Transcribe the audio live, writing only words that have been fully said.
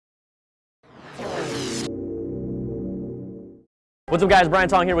What's up guys, Brian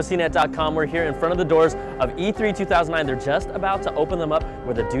Tong here with CNET.com. We're here in front of the doors of E3 2009. They're just about to open them up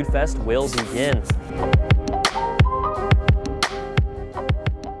where the Dude Fest will begin.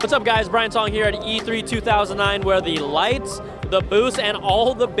 What's up guys, Brian Tong here at E3 2009 where the lights, the booths, and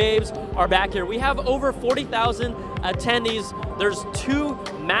all the babes are back here. We have over 40,000 attendees. There's two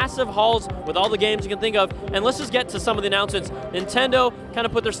massive halls with all the games you can think of. And let's just get to some of the announcements. Nintendo kind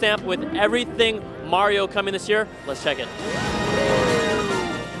of put their stamp with everything Mario coming this year. Let's check it.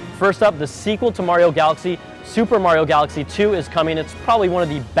 First up, the sequel to Mario Galaxy, Super Mario Galaxy 2 is coming. It's probably one of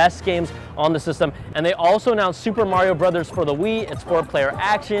the best games on the system. And they also announced Super Mario Brothers for the Wii. It's 4-player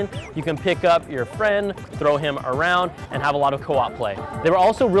action. You can pick up your friend, throw him around, and have a lot of co-op play. They were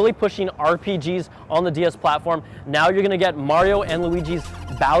also really pushing RPGs on the DS platform. Now you're gonna get Mario and Luigi's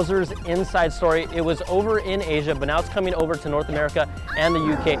Bowser's Inside Story. It was over in Asia, but now it's coming over to North America and the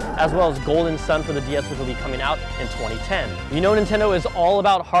UK, as well as Golden Sun for the DS, which will be coming out in 2010. You know Nintendo is all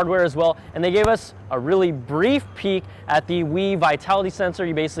about hardware as well, and they gave us a really brief peek at the Wii Vitality Sensor.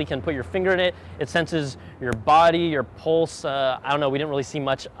 You basically can put your finger in it. It senses your body, your pulse. I don't know, we didn't really see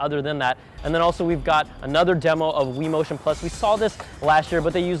much other than that. And then also we've got another demo of Wii Motion Plus. We saw this last year,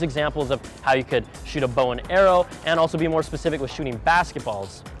 but they used examples of how you could shoot a bow and arrow and also be more specific with shooting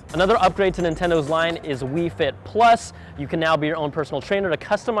basketballs. Another upgrade to Nintendo's line is Wii Fit Plus. You can now be your own personal trainer to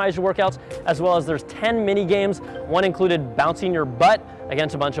customize your workouts, as well as there's 10 mini games. One included bouncing your butt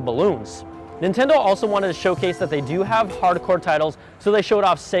against a bunch of balloons. Nintendo also wanted to showcase that they do have hardcore titles, so they showed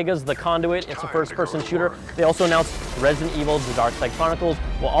off Sega's The Conduit. It's a first-person shooter. They also announced Resident Evil: The Dark Side Chronicles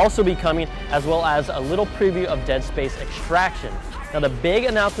will also be coming, as well as a little preview of Dead Space Extraction. Now the big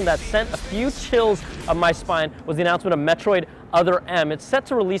announcement that sent a few chills up my spine was the announcement of Metroid Other M. It's set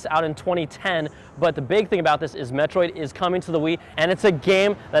to release out in 2010, but the big thing about this is Metroid is coming to the Wii, and it's a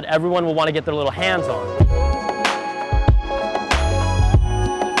game that everyone will want to get their little hands on.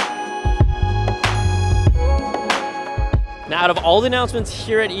 Now, out of all the announcements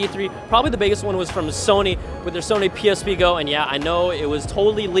here at E3, probably the biggest one was from Sony with their Sony PSP Go, and yeah, I know it was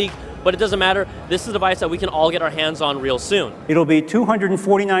totally leaked, but it doesn't matter. This is a device that we can all get our hands on real soon. It'll be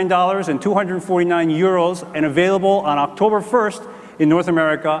 $249 and 249 euros and available on October 1st in North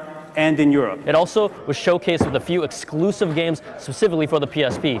America and in Europe. It also was showcased with a few exclusive games specifically for the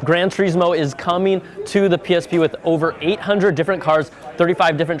PSP. Gran Turismo is coming to the PSP with over 800 different cars,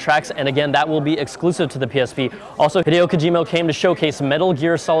 35 different tracks, and again, that will be exclusive to the PSP. Also, Hideo Kojima came to showcase Metal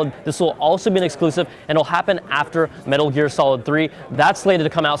Gear Solid. This will also be an exclusive, and it'll happen after Metal Gear Solid 3. That's slated to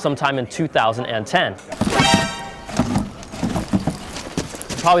come out sometime in 2010.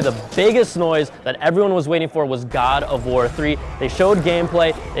 Probably the biggest noise that everyone was waiting for was God of War 3. They showed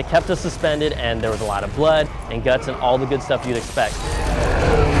gameplay, it kept us suspended, and there was a lot of blood and guts and all the good stuff you'd expect.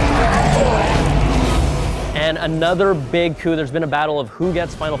 And another big coup, there's been a battle of who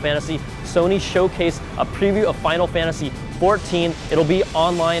gets Final Fantasy. Sony showcased a preview of Final Fantasy 14. It'll be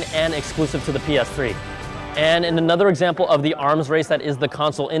online and exclusive to the PS3. And in another example of the arms race that is the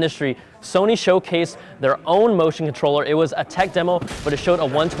console industry, Sony showcased their own motion controller. It was a tech demo, but it showed a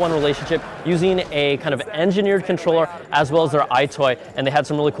one-to-one relationship using a kind of engineered controller as well as their iToy. And they had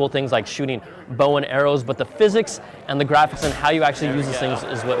some really cool things like shooting bow and arrows, but the physics and the graphics and how you actually use these things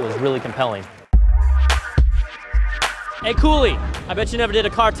is what was really compelling. Hey Cooley, I bet you never did a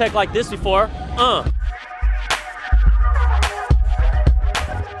car tech like this before.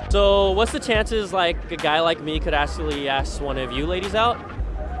 So what's the chances like a guy like me could actually ask one of you ladies out?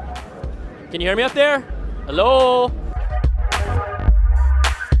 Can you hear me up there? Hello?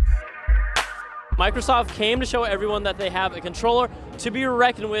 Microsoft came to show everyone that they have a controller to be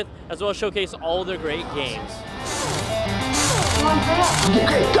reckoned with, as well as showcase all their great games.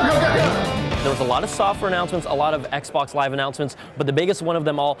 Okay, go. There was a lot of software announcements, a lot of Xbox Live announcements, but the biggest one of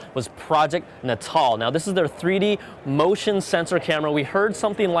them all was Project Natal. Now this is their 3D motion sensor camera. We heard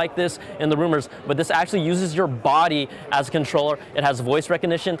something like this in the rumors, but this actually uses your body as a controller. It has voice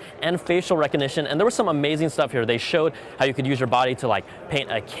recognition and facial recognition, and there was some amazing stuff here. They showed how you could use your body to like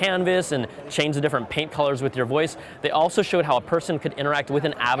paint a canvas and change the different paint colors with your voice. They also showed how a person could interact with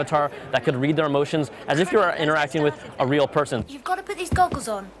an avatar that could read their emotions as if you were interacting with a real person. You've got to put these goggles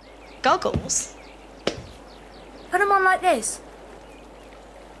on. Goggles? Put them on like this.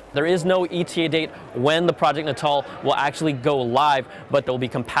 There is no ETA date when the Project Natal will actually go live, but they'll be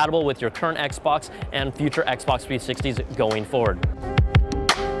compatible with your current Xbox and future Xbox 360s going forward.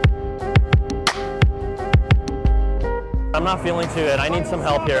 I'm not feeling too good. I need some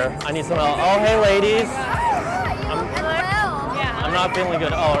help here. I need some help. Oh, hey, ladies. I'm not feeling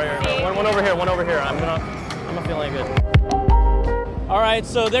good. Oh, here. One over here. One over here. I'm not feeling good. All right,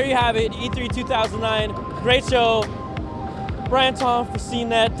 so there you have it. E3 2009. Great show. Brian Tom for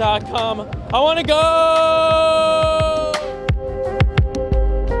CNET.com. I want to go!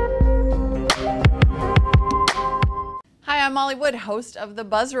 Hi, I'm Molly Wood, host of The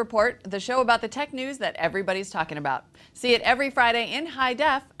Buzz Report, the show about the tech news that everybody's talking about. See it every Friday in high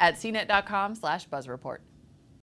def at CNET.com/BuzzReport.